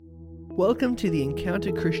Welcome to the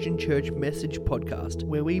Encounter Christian Church Message Podcast,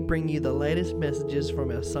 where we bring you the latest messages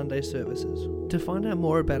from our Sunday services. To find out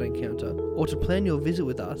more about Encounter, or to plan your visit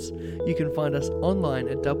with us, you can find us online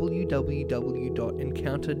at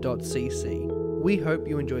www.encounter.cc. We hope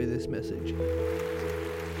you enjoy this message.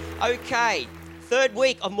 Okay, third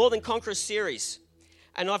week of More Than Conquerors series,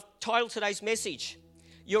 and I've titled today's message,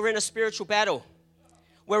 You're in a Spiritual Battle.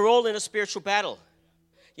 We're all in a spiritual battle.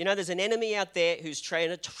 You know, there's an enemy out there who's trying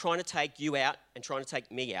to take you out and trying to take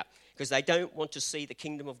me out because they don't want to see the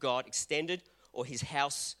kingdom of God extended or his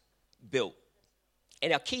house built.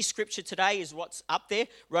 And our key scripture today is what's up there,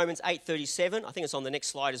 Romans 8:37. I think it's on the next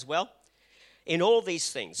slide as well. In all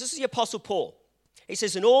these things. This is the Apostle Paul. He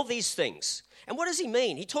says, in all these things. And what does he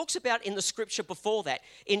mean? He talks about in the scripture before that,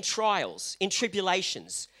 in trials, in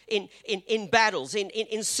tribulations, in battles,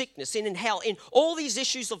 in sickness, in hell, in all these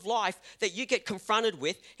issues of life that you get confronted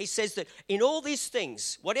with. He says that in all these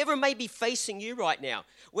things, whatever may be facing you right now,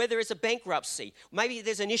 whether it's a bankruptcy, maybe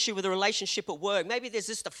there's an issue with a relationship at work, maybe there's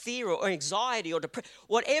just a fear or anxiety or depression,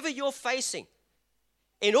 whatever you're facing,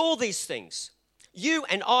 in all these things, you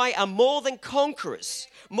and I are more than conquerors.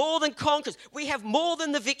 More than conquerors. We have more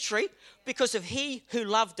than the victory because of he who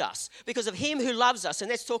loved us. Because of him who loves us.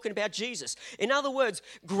 And that's talking about Jesus. In other words,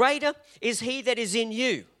 greater is he that is in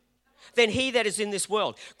you than he that is in this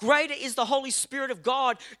world. Greater is the Holy Spirit of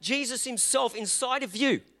God, Jesus himself, inside of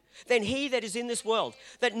you than he that is in this world.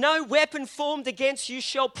 That no weapon formed against you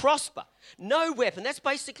shall prosper. No weapon. That's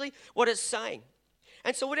basically what it's saying.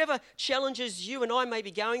 And so whatever challenges you and I may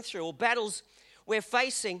be going through or battles we're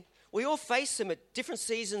facing, we all face them at different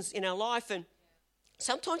seasons in our life, and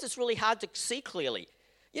sometimes it's really hard to see clearly.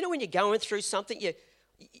 You know, when you're going through something, you're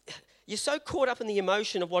so caught up in the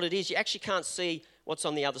emotion of what it is, you actually can't see what's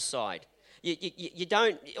on the other side. You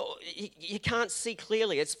can't see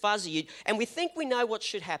clearly. It's fuzzy, and we think we know what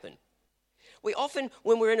should happen. We often,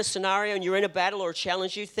 when we're in a scenario and you're in a battle or a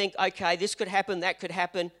challenge, you think, okay, this could happen, that could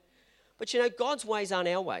happen. But you know, God's ways aren't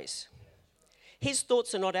our ways. His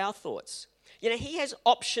thoughts are not our thoughts. You know, he has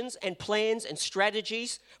options and plans and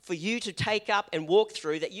strategies for you to take up and walk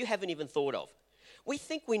through that you haven't even thought of. We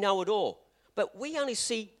think we know it all, but we only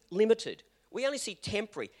see limited. We only see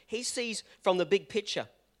temporary. He sees from the big picture.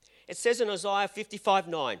 It says in Isaiah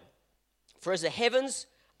 55:9, "For as the heavens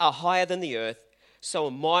are higher than the earth, so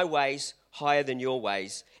are my ways higher than your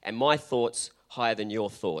ways, and my thoughts higher than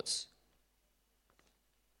your thoughts."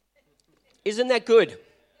 Isn't that good?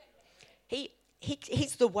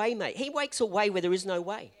 He's the way, mate. He makes a way where there is no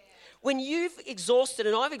way. When you've exhausted,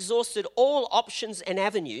 and I've exhausted all options and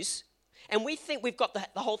avenues, and we think we've got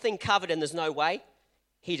the whole thing covered and there's no way,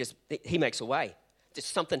 he makes a way. There's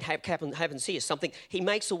something happens here. He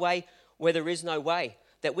makes a way where there is no way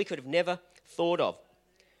that we could have never thought of.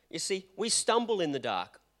 You see, we stumble in the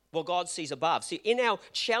dark while God sees above. See, in our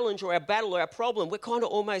challenge or our battle or our problem, we're kind of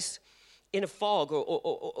almost in a fog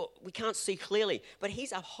or we can't see clearly. But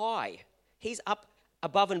he's up high. He's up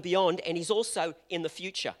above and beyond, and he's also in the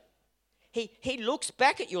future. He looks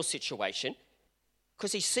back at your situation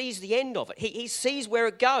because he sees the end of it. He sees where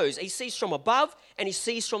it goes. He sees from above, and he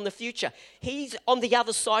sees from the future. He's on the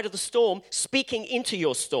other side of the storm, speaking into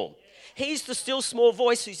your storm. He's the still small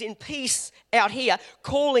voice who's in peace out here,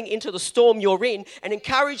 calling into the storm you're in and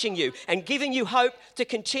encouraging you and giving you hope to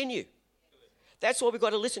continue. That's why we've got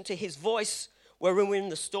to listen to his voice where we're in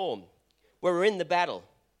the storm, where we're in the battle.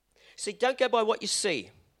 See, don't go by what you see.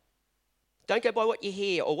 Don't go by what you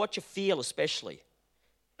hear or what you feel especially.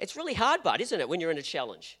 It's really hard, bud, isn't it, when you're in a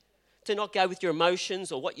challenge? To not go with your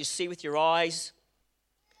emotions or what you see with your eyes,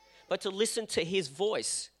 but to listen to his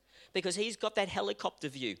voice because he's got that helicopter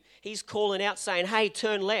view. He's calling out saying, hey,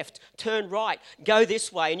 turn left, turn right, go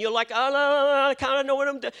this way. And you're like, oh, no, I can't know what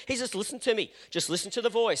I'm doing. He says, listen to me. Just listen to the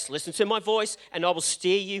voice. Listen to my voice, and I will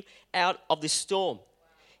steer you out of this storm.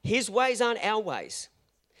 His ways aren't our ways.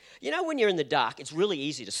 You know, when you're in the dark, it's really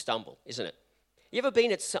easy to stumble, isn't it? You ever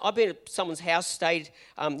been I've been at someone's house, stayed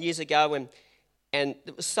years ago, and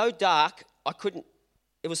it was so dark, I couldn't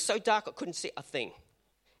see a thing.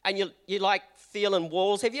 And you like feeling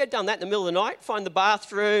walls. Have you ever done that in the middle of the night? Find the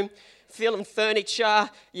bathroom, feeling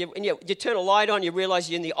furniture, you turn a light on, you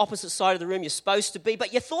realise you're in the opposite side of the room you're supposed to be,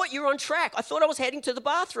 but you thought you were on track. I thought I was heading to the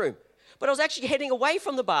bathroom. But I was actually heading away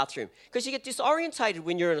from the bathroom because you get disorientated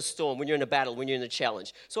when you're in a storm, when you're in a battle, when you're in a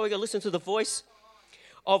challenge. So we've got to listen to the voice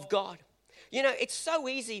of God. You know, it's so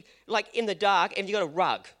easy, like in the dark, and you've got a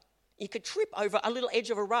rug. You could trip over a little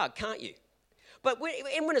edge of a rug, can't you? But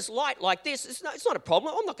when it's light like this, it's not a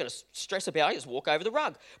problem. I'm not going to stress about it. I just walk over the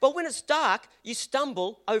rug. But when it's dark, you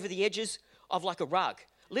stumble over the edges of like a rug.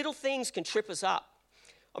 Little things can trip us up.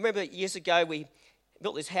 I remember years ago,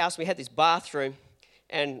 built this house. We had this bathroom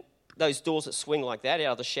and those doors that swing like that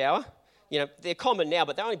out of the shower. You know, they're common now,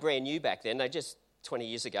 but they're only brand new back then. They're just 20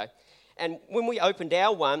 years ago. And when we opened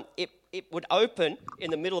our one, it would open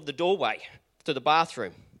in the middle of the doorway to the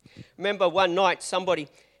bathroom. Remember one night somebody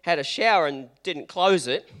had a shower and didn't close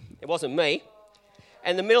it. It wasn't me.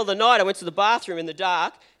 And in the middle of the night, I went to the bathroom in the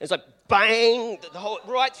dark, and it's like bang,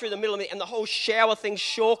 right through the middle of me, and the whole shower thing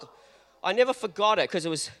shook. I never forgot it because it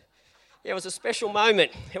was a special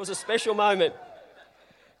moment. It was a special moment.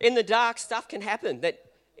 In the dark, stuff can happen that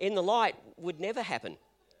in the light would never happen.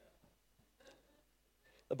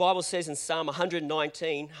 The Bible says in Psalm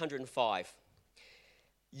 119, 105,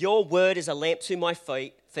 your word is a lamp to my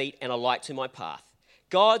feet and a light to my path.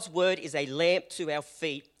 God's word is a lamp to our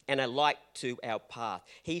feet and a light to our path.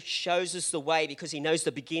 He shows us the way because he knows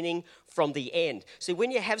the beginning from the end. See,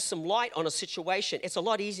 when you have some light on a situation, it's a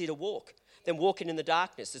lot easier to walk than walking in the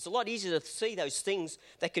darkness. It's a lot easier to see those things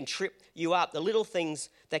that can trip you up, the little things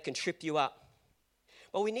that can trip you up.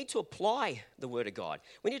 But we need to apply the word of God.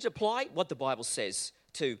 We need to apply what the Bible says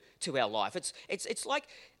to our life. It's like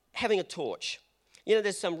having a torch. You know,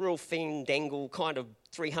 there's some real fandangle kind of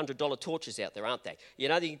 $300 torches out there, aren't they? You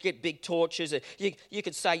know, you get big torches. You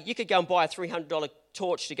could go and buy a $300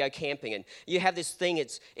 torch to go camping, and you have this thing.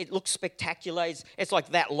 It looks spectacular. It's like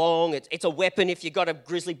that long. It's a weapon if you've got a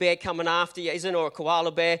grizzly bear coming after you, isn't it, or a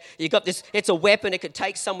koala bear? You got this. It's a weapon. It could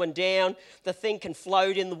take someone down. The thing can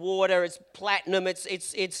float in the water. It's platinum.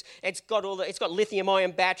 It's got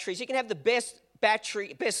lithium-ion batteries. You can have the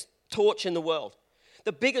best torch in the world.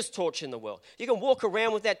 The biggest torch in the world. You can walk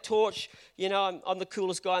around with that torch. You know, I'm the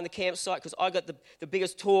coolest guy in the campsite because I got the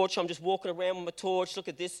biggest torch. I'm just walking around with my torch. Look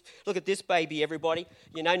at this baby, everybody.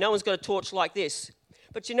 You know, no one's got a torch like this.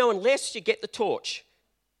 But you know, unless you get the torch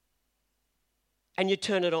and you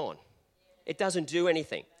turn it on, it doesn't do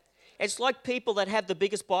anything. It's like people that have the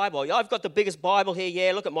biggest Bible. I've got the biggest Bible here.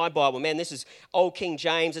 Yeah, look at my Bible. Man, this is old King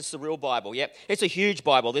James. It's the real Bible. Yeah, it's a huge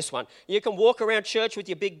Bible, this one. You can walk around church with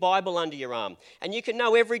your big Bible under your arm. And you can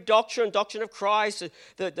know every doctrine of Christ,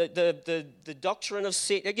 the doctrine of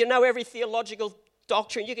sin. You know every theological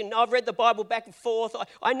doctrine. I've read the Bible back and forth.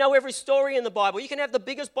 I know every story in the Bible. You can have the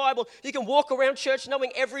biggest Bible. You can walk around church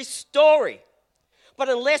knowing every story. But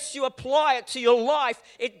unless you apply it to your life,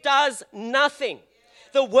 it does nothing.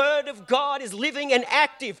 The word of God is living and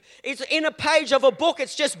active. It's in a page of a book.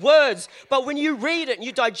 It's just words. But when you read it and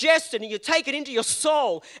you digest it and you take it into your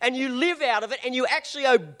soul and you live out of it and you actually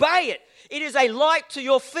obey it, it is a light to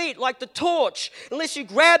your feet like the torch. Unless you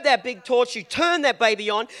grab that big torch, you turn that baby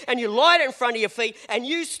on and you light it in front of your feet and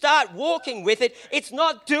you start walking with it, it's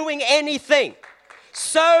not doing anything.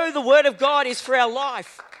 So the word of God is for our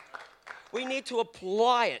life. We need to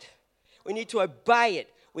apply it. We need to obey it.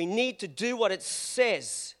 We need to do what it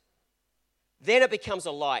says. Then it becomes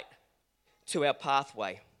a light to our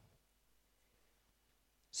pathway.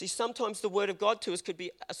 See, sometimes the word of God to us could be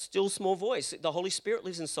a still small voice. The Holy Spirit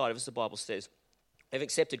lives inside of us, the Bible says. They've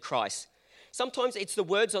accepted Christ. Sometimes it's the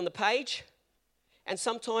words on the page, and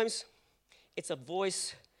sometimes it's a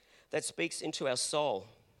voice that speaks into our soul.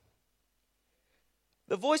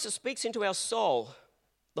 The voice that speaks into our soul,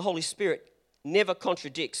 the Holy Spirit, never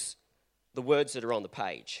contradicts the words that are on the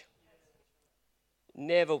page.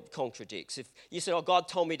 Never contradicts. If you say, oh, God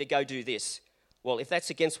told me to go do this. Well, if that's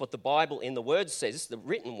against what the Bible in the word says, the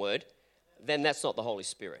written word, then that's not the Holy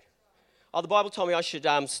Spirit. Oh, the Bible told me I should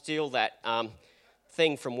steal that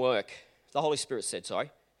thing from work. The Holy Spirit said, sorry.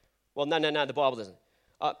 Well, no, the Bible doesn't.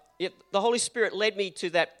 The Holy Spirit led me to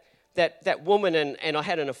that woman and I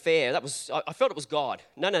had an affair. I felt it was God.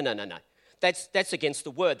 No. That's against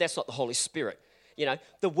the word. That's not the Holy Spirit. You know,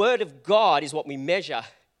 the word of God is what we measure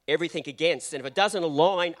everything against. And if it doesn't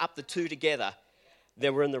align up the two together,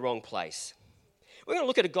 then we're in the wrong place. We're going to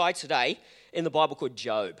look at a guy today in the Bible called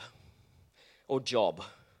Job. Or Job.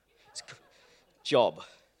 Job.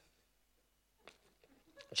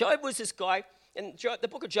 Job was this guy, and the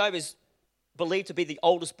book of Job is believed to be the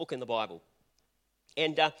oldest book in the Bible.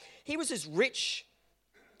 And he was this rich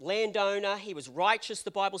landowner. He was righteous, the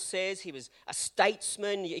Bible says. He was a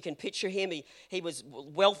statesman. You can picture him. He was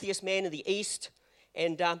wealthiest man in the East.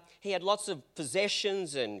 And he had lots of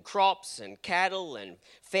possessions and crops and cattle and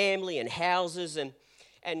family and houses. And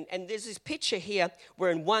there's this picture here where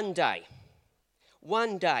in one day,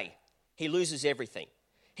 he loses everything.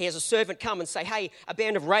 He has a servant come and say, hey, a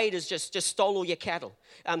band of raiders just stole all your cattle.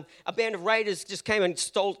 A band of raiders just came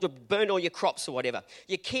and burned all your crops or whatever.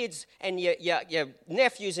 Your kids and your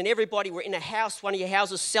nephews and everybody were in a house, one of your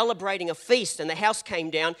houses, celebrating a feast, and the house came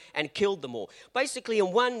down and killed them all. Basically,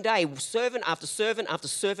 in one day, servant after servant after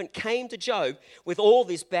servant came to Job with all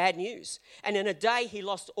this bad news. And in a day, he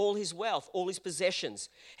lost all his wealth, all his possessions.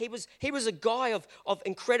 He was a guy of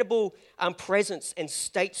incredible presence and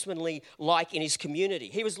statesmanly like in his community.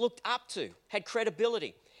 He was looked up to, had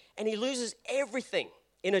credibility, and he loses everything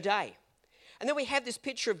in a day. And then we have this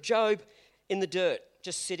picture of Job in the dirt,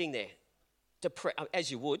 just sitting there, as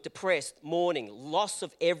you would, depressed, mourning, loss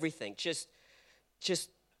of everything, just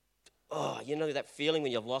you know that feeling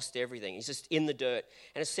when you've lost everything. He's just in the dirt.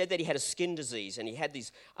 And it said that he had a skin disease, and he had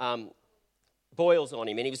these boils on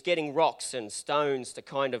him, and he was getting rocks and stones to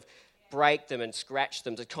kind of break them and scratch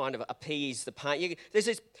them to kind of appease the pain. There's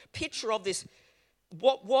this picture of this,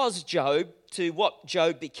 what was Job to what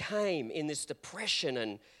Job became in this depression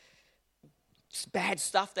and bad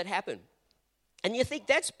stuff that happened. And you think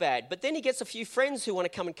that's bad, but then he gets a few friends who want to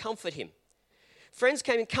come and comfort him. Friends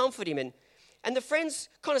came and comfort him, and the friends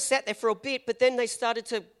kind of sat there for a bit, but then they started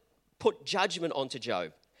to put judgment onto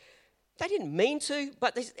Job. They didn't mean to,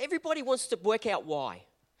 but everybody wants to work out why.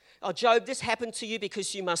 Oh, Job, this happened to you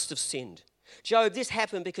because you must have sinned. Job, this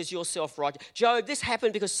happened because you're self-righteous. Job, this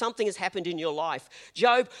happened because something has happened in your life.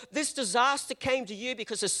 Job, this disaster came to you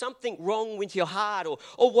because there's something wrong with your heart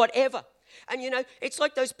or whatever. And, it's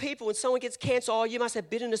like those people when someone gets cancer, oh, you must have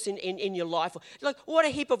bitterness in your life. Like, what a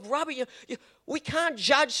heap of rubbish. We can't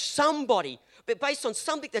judge somebody but based on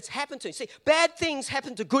something that's happened to him. See, bad things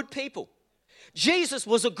happen to good people. Jesus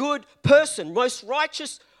was a good person, most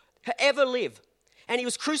righteous to ever live. And he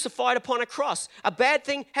was crucified upon a cross. A bad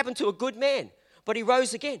thing happened to a good man, but he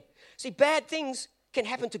rose again. See, bad things can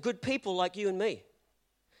happen to good people like you and me,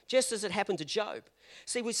 just as it happened to Job.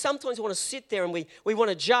 See, we sometimes want to sit there and we want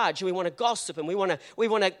to judge and we want to gossip and we want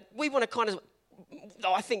to kind of,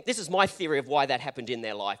 I think this is my theory of why that happened in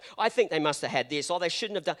their life. I think they must have had this, or they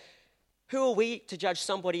shouldn't have done. Who are we to judge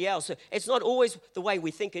somebody else? It's not always the way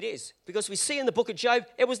we think it is, because we see in the book of Job,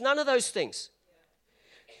 it was none of those things.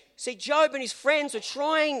 See, Job and his friends were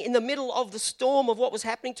trying in the middle of the storm of what was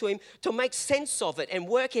happening to him to make sense of it and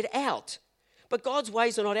work it out. But God's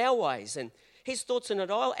ways are not our ways, and his thoughts are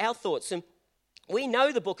not our thoughts. And we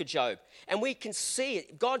know the book of Job, and we can see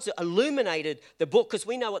it. God's illuminated the book because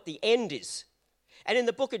we know what the end is. And in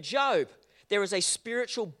the book of Job, there is a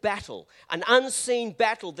spiritual battle, an unseen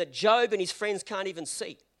battle that Job and his friends can't even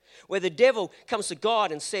see, where the devil comes to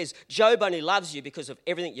God and says, Job only loves you because of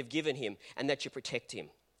everything you've given him and that you protect him.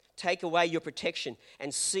 Take away your protection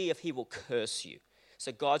and see if he will curse you.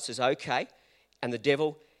 So God says, okay, and the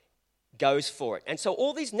devil goes for it. And so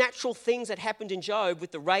all these natural things that happened in Job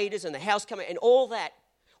with the raiders and the house coming and all that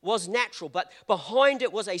was natural, but behind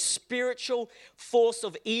it was a spiritual force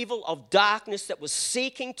of evil, of darkness that was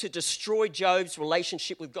seeking to destroy Job's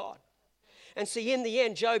relationship with God. And see, in the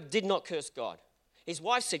end, Job did not curse God. His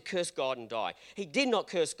wife said, curse God and die. He did not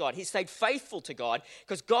curse God. He stayed faithful to God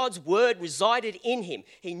because God's word resided in him.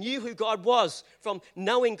 He knew who God was from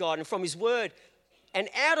knowing God and from his word. And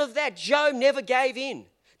out of that, Job never gave in.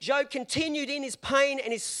 Job continued in his pain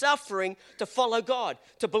and his suffering to follow God,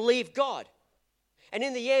 to believe God. And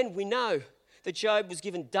in the end, we know that Job was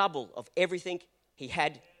given double of everything he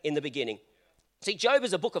had in the beginning. See, Job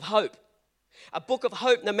is a book of hope. A book of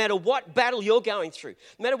hope no matter what battle you're going through,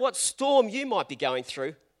 no matter what storm you might be going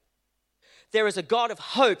through. There is a God of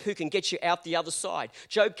hope who can get you out the other side.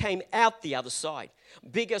 Job came out the other side,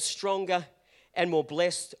 bigger, stronger, and more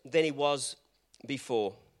blessed than he was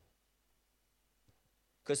before.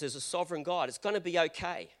 Because there's a sovereign God. It's going to be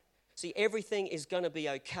okay. See, everything is going to be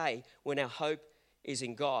okay when our hope is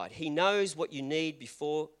in God. He knows what you need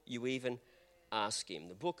before you even ask him.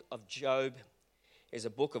 The book of Job is a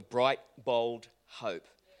book of bright, bold hope.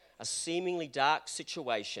 A seemingly dark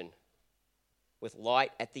situation with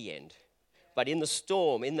light at the end. But in the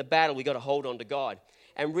storm, in the battle, we've got to hold on to God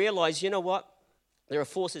and realize, you know what? There are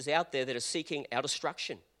forces out there that are seeking our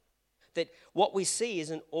destruction. That what we see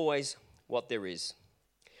isn't always what there is.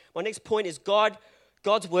 My next point is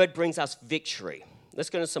God's word brings us victory. Let's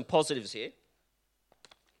go into some positives here.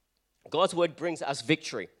 God's word brings us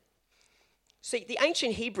victory. See, the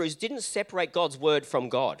ancient Hebrews didn't separate God's word from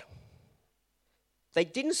God. They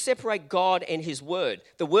didn't separate God and his word.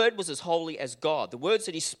 The word was as holy as God. The words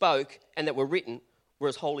that he spoke and that were written were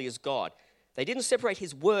as holy as God. They didn't separate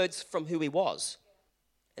his words from who he was.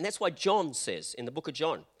 And that's why John says in the book of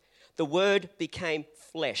John, the word became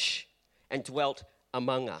flesh and dwelt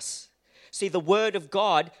among us. See, the word of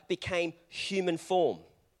God became human form.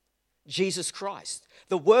 Jesus Christ.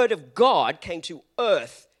 The Word of God came to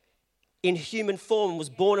earth in human form and was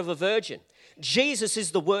born of a virgin. Jesus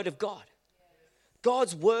is the Word of God.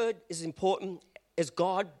 God's Word is important as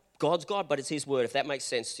God's God, but it's His Word, if that makes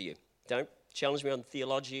sense to you. Don't challenge me on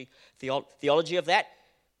theology of that.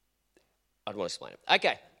 I don't want to explain it.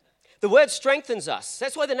 Okay. The Word strengthens us.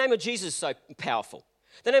 That's why the name of Jesus is so powerful.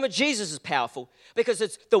 The name of Jesus is powerful because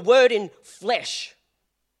it's the Word in flesh.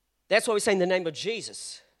 That's why we say in the name of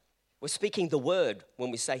Jesus. We're speaking the Word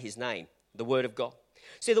when we say His name, the Word of God.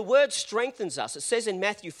 See, the Word strengthens us. It says in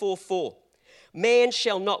Matthew 4:4, man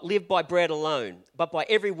shall not live by bread alone, but by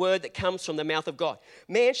every word that comes from the mouth of God.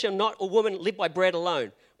 Man shall not, or woman, live by bread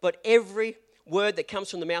alone, but every word that comes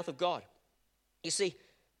from the mouth of God. You see,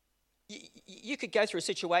 you could go through a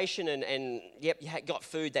situation and yep, you got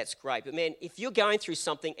food, that's great. But man, if you're going through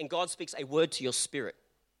something and God speaks a word to your spirit,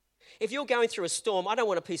 if you're going through a storm, I don't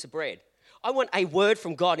want a piece of bread. I want a word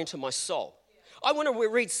from God into my soul. I want to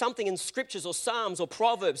read something in scriptures or Psalms or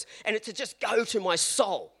Proverbs and it to just go to my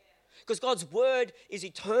soul. Because God's word is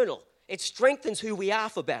eternal. It strengthens who we are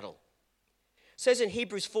for battle. It says in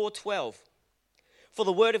Hebrews 4:12, for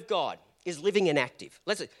the word of God is living and active.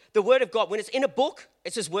 Listen, the word of God, when it's in a book,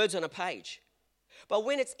 it's just words on a page. But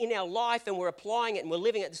when it's in our life and we're applying it and we're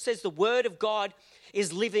living it, it says the word of God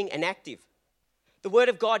is living and active. The word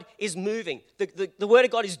of God is moving. The word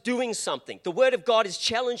of God is doing something. The word of God is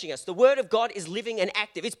challenging us. The word of God is living and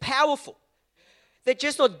active. It's powerful. They're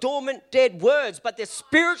just not dormant, dead words, but they're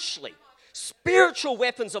spiritual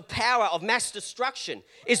weapons of power, of mass destruction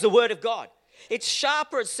is the word of God. It's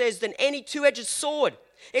sharper, it says, than any two-edged sword.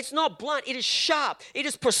 It's not blunt, it is sharp, it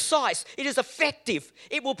is precise, it is effective.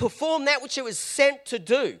 It will perform that which it was sent to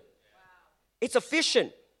do. It's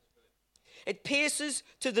efficient. It pierces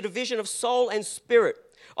to the division of soul and spirit,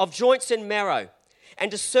 of joints and marrow,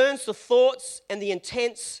 and discerns the thoughts and the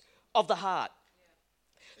intents of the heart.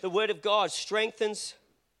 The word of God strengthens,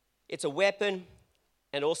 it's a weapon,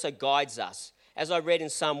 and also guides us. As I read in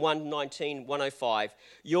Psalm 119, 105,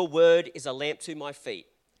 your word is a lamp to my feet,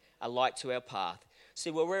 a light to our path. See,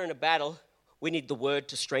 when we're in a battle, we need the word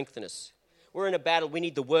to strengthen us. We're in a battle, we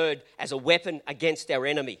need the word as a weapon against our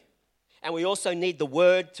enemy. And we also need the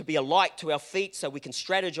word to be a light to our feet so we can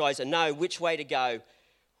strategize and know which way to go,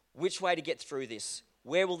 which way to get through this.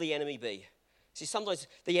 Where will the enemy be? See, sometimes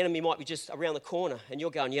the enemy might be just around the corner and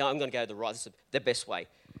you're going, yeah, I'm going to go to the right. This is the best way.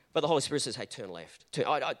 But the Holy Spirit says, hey, turn left.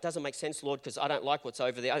 It doesn't make sense, Lord, because I don't like what's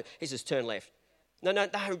over there. He says, turn left. No,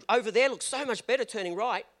 over there looks so much better turning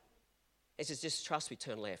right. He says, just trust me,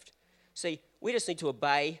 turn left. See, we just need to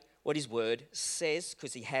obey what His word says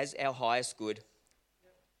because He has our highest good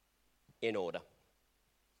in order.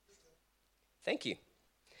 Thank you.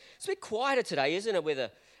 It's a bit quieter today, isn't it, with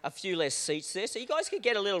a few less seats there, so you guys can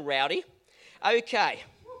get a little rowdy. Okay.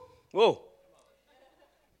 Whoa.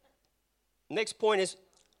 Next point is,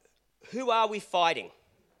 who are we fighting?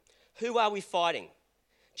 Who are we fighting?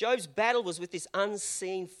 Job's battle was with this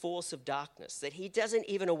unseen force of darkness that he doesn't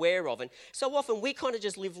even aware of. And so often we kind of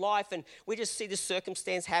just live life and we just see this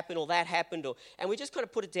circumstance happen or that happened, and we just kind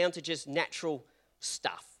of put it down to just natural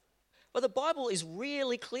stuff. But the Bible is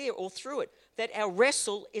really clear all through it that our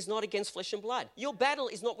wrestle is not against flesh and blood. Your battle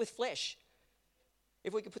is not with flesh.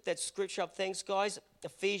 If we could put that scripture up, thanks, guys.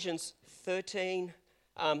 Ephesians 13,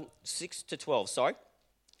 6 to 12, sorry.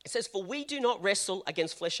 It says, for we do not wrestle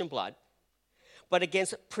against flesh and blood, but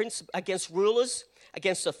against rulers,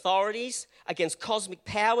 against authorities, against cosmic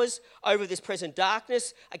powers over this present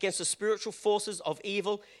darkness, against the spiritual forces of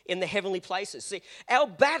evil in the heavenly places. See, our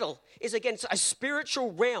battle is against a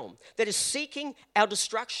spiritual realm that is seeking our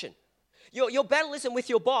destruction. Your battle isn't with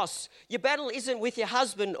your boss. Your battle isn't with your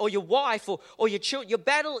husband or your wife or your children. Your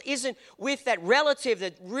battle isn't with that relative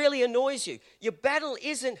that really annoys you. Your battle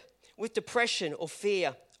isn't with depression or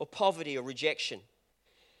fear or poverty or rejection.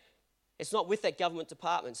 It's not with that government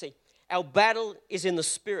department. See, our battle is in the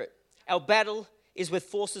spirit. Our battle is with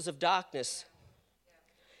forces of darkness.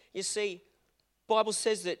 You see, the Bible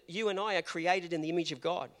says that you and I are created in the image of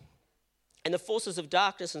God. And the forces of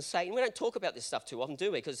darkness and Satan, we don't talk about this stuff too often,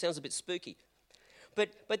 do we? Because it sounds a bit spooky. But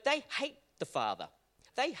they hate the Father.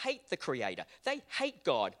 They hate the Creator. They hate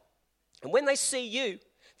God. And when they see you,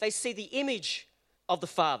 they see the image of the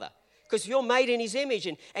Father. Because you're made in His image.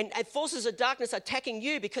 And forces of darkness are attacking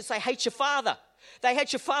you because they hate your Father. They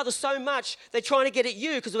hate your Father so much, they're trying to get at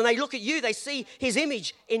you. Because when they look at you, they see His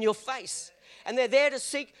image in your face. And they're there to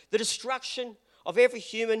seek the destruction of every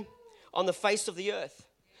human on the face of the earth.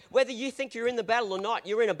 Whether you think you're in the battle or not,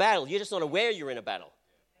 you're in a battle. You're just not aware you're in a battle.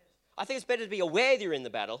 I think it's better to be aware you're in the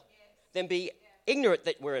battle than be ignorant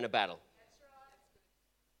that we're in a battle.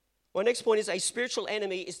 My next point is a spiritual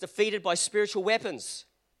enemy is defeated by spiritual weapons.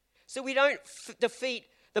 So we don't defeat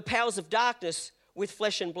the powers of darkness with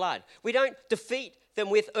flesh and blood. We don't defeat them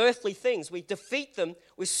with earthly things. We defeat them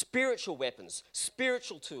with spiritual weapons,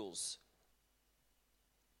 spiritual tools.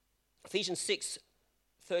 Ephesians 6,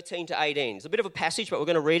 13 to 18. It's a bit of a passage, but we're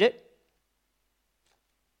going to read it.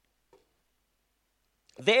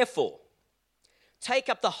 Therefore, take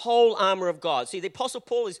up the whole armor of God. See, the Apostle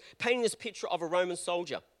Paul is painting this picture of a Roman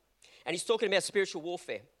soldier, and he's talking about spiritual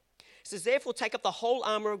warfare. He says, therefore, take up the whole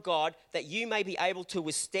armor of God that you may be able to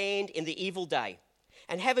withstand in the evil day.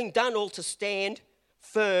 And having done all to stand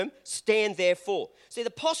firm, stand therefore. See, the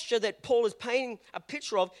posture that Paul is painting a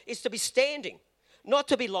picture of is to be standing, not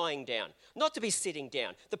to be lying down, not to be sitting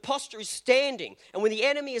down. The posture is standing. And when the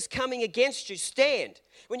enemy is coming against you, stand.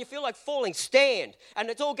 When you feel like falling, stand. And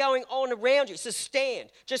it's all going on around you. It says stand,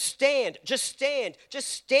 just stand, just stand. Just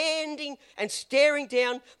standing and staring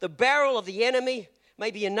down the barrel of the enemy may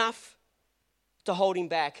be enough to hold him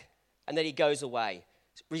back and that he goes away.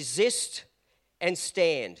 Resist and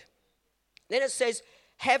stand. Then it says,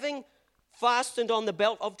 having fastened on the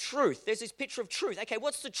belt of truth. There's this picture of truth. Okay,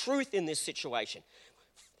 what's the truth in this situation?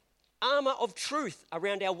 Armor of truth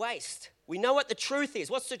around our waist. We know what the truth is.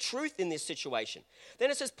 What's the truth in this situation? Then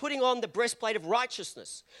it says putting on the breastplate of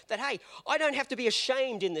righteousness. That, hey, I don't have to be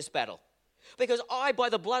ashamed in this battle. Because I, by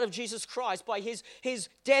the blood of Jesus Christ, by his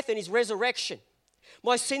death and his resurrection,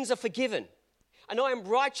 my sins are forgiven. And I am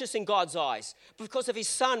righteous in God's eyes because of his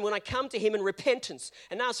Son. When I come to him in repentance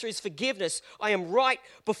and ask for his forgiveness, I am right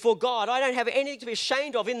before God. I don't have anything to be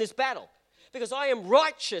ashamed of in this battle because I am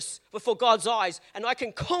righteous before God's eyes and I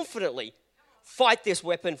can confidently fight this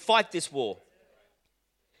weapon, fight this war.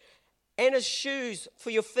 And as shoes for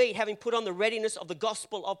your feet, having put on the readiness of the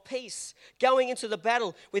gospel of peace, going into the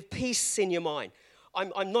battle with peace in your mind.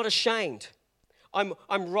 I'm not ashamed. I'm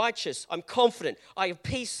righteous. I'm confident. I have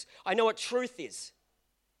peace. I know what truth is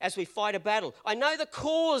as we fight a battle. I know the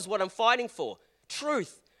cause, what I'm fighting for.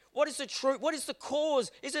 Truth. What is the truth? What is the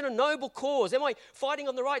cause? Is it a noble cause? Am I fighting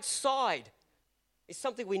on the right side? It's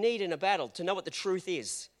something we need in a battle, to know what the truth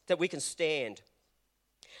is, that we can stand.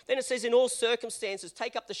 Then it says, in all circumstances,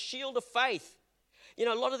 take up the shield of faith. You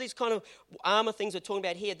know, a lot of these kind of armor things we're talking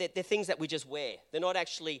about here, they're things that we just wear. They're not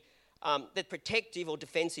actually... they're protective or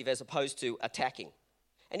defensive as opposed to attacking.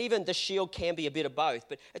 And even the shield can be a bit of both,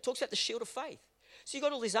 but it talks about the shield of faith. So you've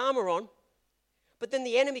got all this armor on, but then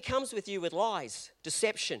the enemy comes with you with lies,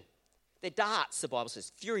 deception. They're darts, the Bible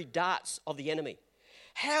says, fury darts of the enemy.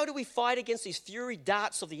 How do we fight against these fury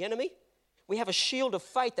darts of the enemy? We have a shield of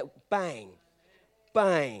faith that bang,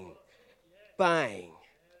 bang, bang.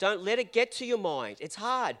 Don't let it get to your mind. It's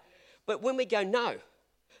hard. But when we go, no,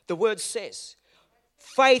 the word says...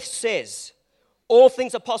 Faith says, all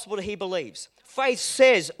things are possible to he believes. Faith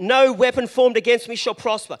says, no weapon formed against me shall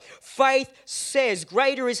prosper. Faith says,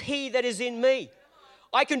 greater is he that is in me.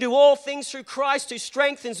 I can do all things through Christ who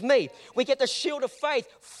strengthens me. We get the shield of faith.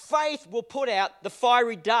 Faith will put out the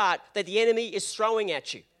fiery dart that the enemy is throwing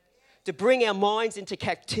at you to bring our minds into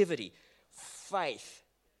captivity. Faith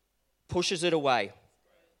pushes it away.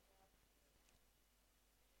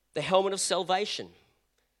 The helmet of salvation.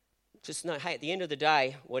 Just know, hey, at the end of the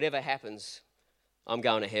day, whatever happens, I'm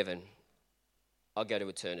going to heaven. I'll go to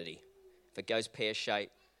eternity. If it goes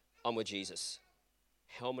pear-shaped, I'm with Jesus.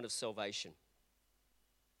 Helmet of salvation.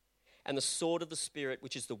 And the sword of the Spirit,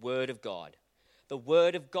 which is the word of God. The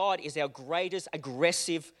word of God is our greatest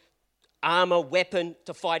aggressive armor weapon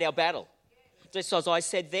to fight our battle. Just as I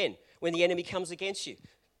said then, when the enemy comes against you,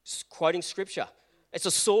 quoting scripture, it's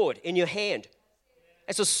a sword in your hand.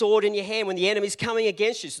 It's a sword in your hand when the enemy's coming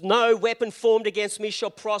against you. No weapon formed against me shall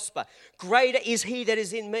prosper. Greater is he that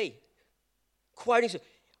is in me. Quoting,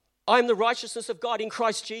 I am the righteousness of God in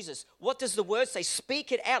Christ Jesus. What does the word say?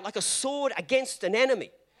 Speak it out like a sword against an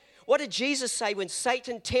enemy. What did Jesus say when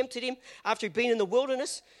Satan tempted him after he'd been in the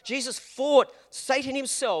wilderness? Jesus fought Satan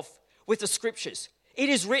himself with the scriptures. It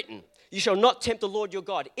is written, you shall not tempt the Lord your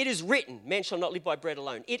God. It is written, man shall not live by bread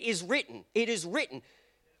alone. It is written. It is written.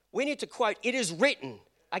 We need to quote, it is written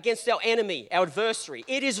against our enemy, our adversary.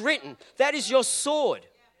 It is written. That is your sword.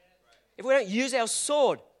 If we don't use our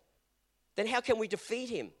sword, then how can we defeat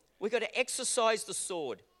him? We've got to exercise the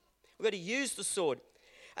sword. We've got to use the sword.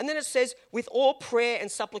 And then it says, with all prayer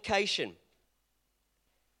and supplication.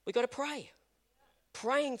 We've got to pray.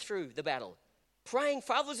 Praying through the battle. Praying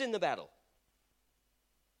for others in the battle.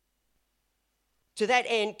 To that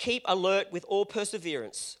end, keep alert with all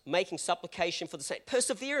perseverance, making supplication for the saints.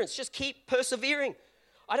 Perseverance, just keep persevering.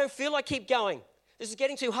 I don't feel like keep going. This is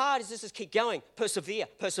getting too hard. This is keep going. Persevere,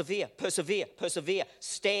 persevere, persevere, persevere.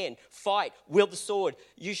 Stand, fight, wield the sword,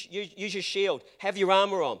 use your shield, have your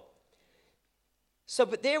armor on. So,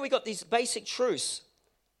 but there we got these basic truths.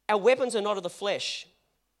 Our weapons are not of the flesh,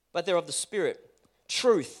 but they're of the Spirit.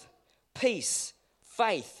 Truth, peace,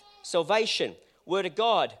 faith, salvation, word of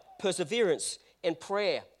God, perseverance, and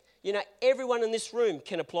prayer. You know, everyone in this room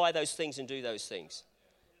can apply those things and do those things.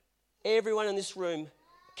 Everyone in this room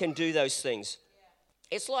can do those things.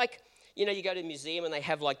 It's like, you know, you go to a museum and they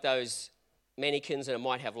have like those mannequins and it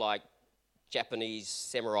might have like Japanese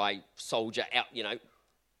samurai soldier out, you know,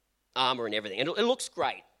 armor and everything. And it looks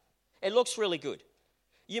great. It looks really good.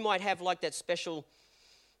 You might have like that special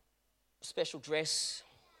dress,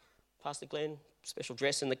 Pastor Glenn, special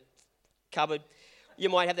dress in the cupboard. You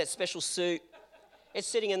might have that special suit. It's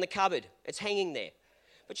sitting in the cupboard. It's hanging there.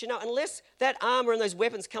 But you know, unless that armor and those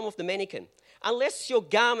weapons come off the mannequin, unless your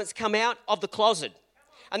garments come out of the closet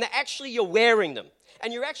and you're wearing them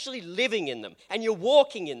and you're actually living in them and you're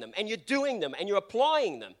walking in them and you're doing them and you're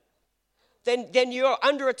applying them, then you're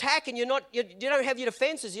under attack and you don't have your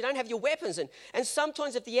defenses, you don't have your weapons. And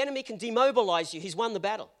sometimes if the enemy can demobilize you, he's won the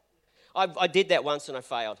battle. I did that once and I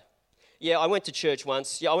failed. Yeah, I went to church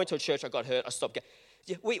once. Yeah, I went to a church, I got hurt, I stopped going.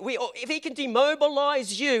 If he can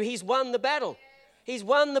demobilize you, he's won the battle. He's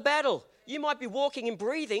won the battle. You might be walking and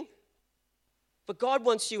breathing, but God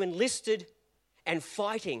wants you enlisted and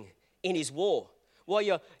fighting in his war. While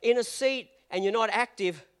you're in a seat and you're not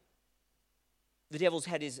active, the devil's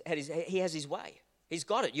he has his way. He's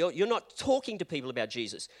got it. You're not talking to people about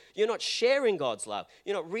Jesus. You're not sharing God's love.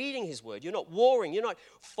 You're not reading his word. You're not warring. You're not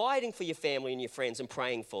fighting for your family and your friends and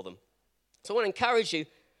praying for them. So I want to encourage you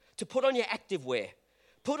to put on your active wear.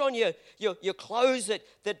 Put on your clothes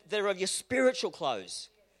that are of your spiritual clothes.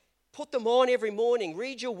 Put them on every morning.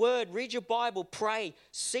 Read your word. Read your Bible. Pray.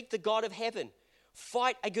 Seek the God of heaven.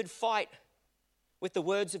 Fight a good fight with the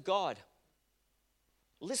words of God.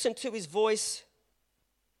 Listen to his voice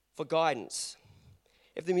for guidance.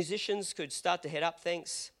 If the musicians could start to head up,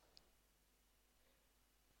 thanks.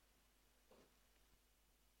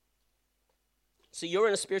 So you're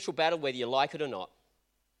in a spiritual battle whether you like it or not.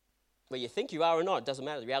 Whether you think you are or not, it doesn't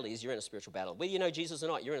matter. The reality is you're in a spiritual battle. Whether you know Jesus or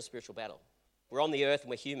not, you're in a spiritual battle. We're on the earth and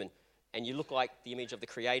we're human. And you look like the image of the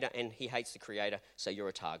Creator and he hates the Creator, so you're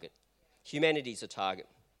a target. Humanity's a target.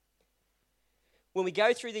 When we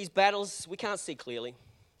go through these battles, we can't see clearly.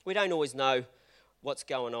 We don't always know what's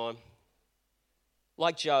going on.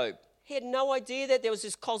 Like Job, he had no idea that there was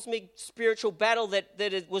this cosmic spiritual battle that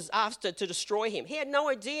it was after to destroy him. He had no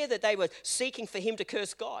idea that they were seeking for him to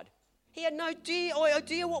curse God. He had no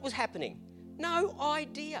idea what was happening. No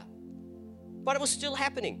idea. But it was still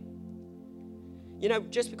happening. You know,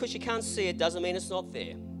 just because you can't see it doesn't mean it's not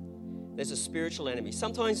there. There's a spiritual enemy.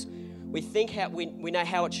 Sometimes we think we know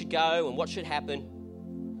how it should go and what should happen.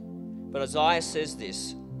 But Isaiah says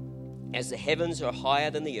this, as the heavens are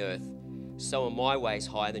higher than the earth, so are my ways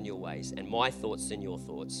higher than your ways, and my thoughts than your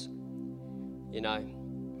thoughts. You know,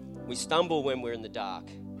 we stumble when we're in the dark.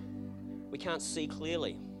 We can't see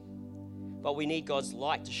clearly. But we need God's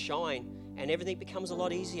light to shine, and everything becomes a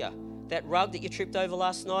lot easier. That rug that you tripped over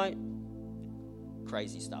last night,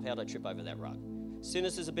 crazy stuff. How did I trip over that rug? As soon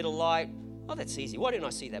as there's a bit of light, oh, that's easy. Why didn't I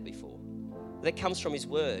see that before? That comes from his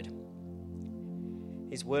word.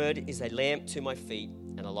 His word is a lamp to my feet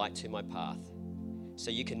and a light to my path. So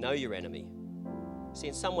you can know your enemy. See,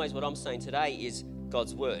 in some ways what I'm saying today is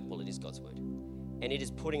God's word. Well, it is God's word. And it is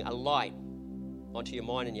putting a light onto your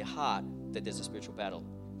mind and your heart that there's a spiritual battle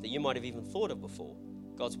that you might have even thought of before.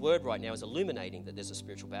 God's word right now is illuminating that there's a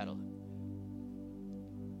spiritual battle.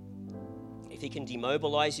 If he can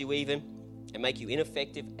demobilize you even and make you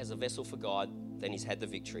ineffective as a vessel for God, then he's had the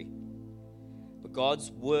victory. But God's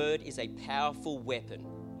word is a powerful weapon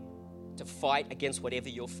to fight against whatever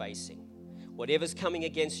you're facing. Whatever's coming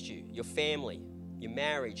against you, your family, your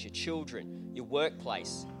marriage, your children, your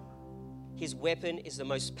workplace. His weapon is the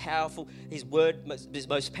most powerful, his word is the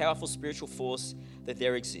most powerful spiritual force that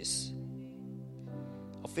there exists.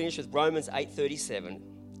 I'll finish with Romans 8:37.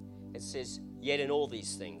 It says, yet in all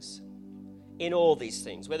these things,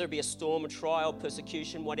 whether it be a storm, a trial,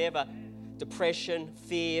 persecution, whatever, depression,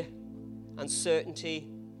 fear, uncertainty,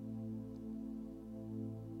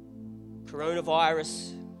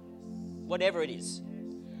 coronavirus, whatever it is,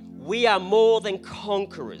 we are more than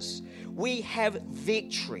conquerors. We have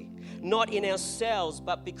victory, not in ourselves,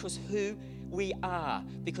 but because who we are,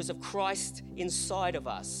 because of Christ inside of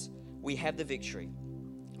us, we have the victory.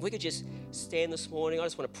 If we could just stand this morning, I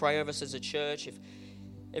just want to pray over us as a church. If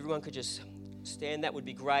everyone could just stand, that would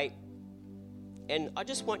be great. And I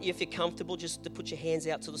just want you, if you're comfortable, just to put your hands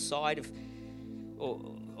out to the side.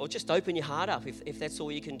 or just open your heart up if that's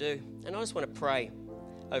all you can do. And I just want to pray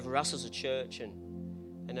over us as a church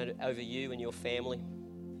and over you and your family.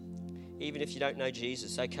 Even if you don't know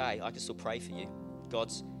Jesus, okay, I can still pray for you.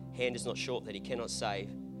 God's hand is not short that he cannot save.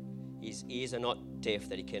 His ears are not deaf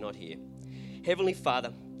that he cannot hear. Heavenly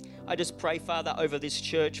Father, I just pray, Father, over this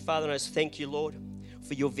church, Father, and I just thank you, Lord,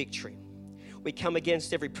 for your victory. We come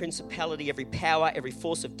against every principality, every power, every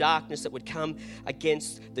force of darkness that would come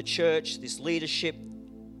against the church, this leadership,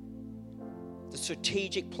 the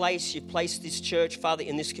strategic place you've placed this church, Father,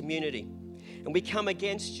 in this community. And we come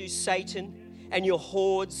against you, Satan, and your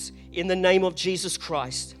hordes in the name of Jesus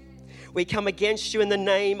Christ. We come against you in the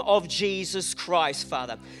name of Jesus Christ,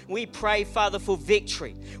 Father. We pray, Father, for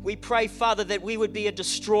victory. We pray, Father, that we would be a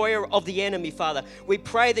destroyer of the enemy, Father. We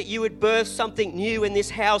pray that you would birth something new in this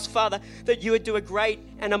house, Father, that you would do a great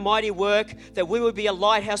and a mighty work, that we would be a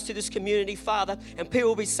lighthouse to this community, Father, and people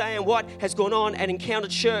will be saying what has gone on at Encounter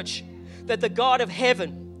Church, that the God of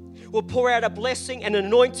heaven will pour out a blessing and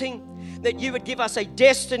anointing, that you would give us a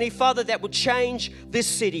destiny, Father, that would change this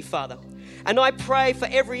city, Father. And I pray for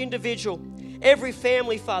every individual, every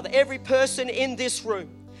family, Father, every person in this room.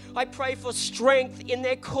 I pray for strength in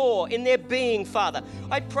their core, in their being, Father.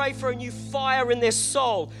 I pray for a new fire in their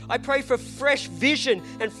soul. I pray for fresh vision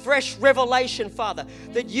and fresh revelation, Father,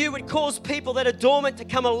 that you would cause people that are dormant to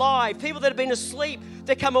come alive, people that have been asleep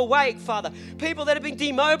to come awake, Father, people that have been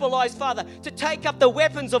demobilized, Father, to take up the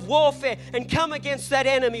weapons of warfare and come against that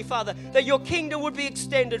enemy, Father, that your kingdom would be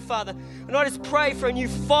extended, Father. And I just pray for a new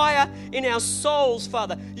fire in our souls,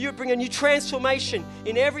 Father. You would bring a new transformation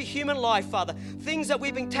in every human life, Father. Things that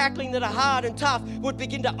we've been tackling that are hard and tough would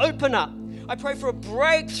begin to open up. I pray for a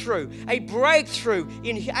breakthrough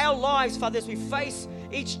in our lives, Father, as we face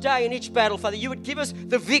each day and each battle, Father. You would give us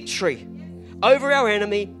the victory over our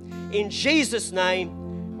enemy. In Jesus'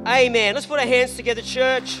 name, amen. Let's put our hands together,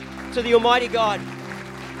 church, to the Almighty God.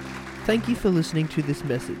 Thank you for listening to this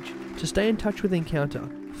message. To stay in touch with Encounter,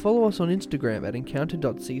 follow us on Instagram at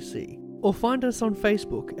encounter.cc or find us on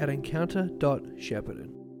Facebook at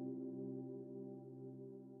encounter.shepparton.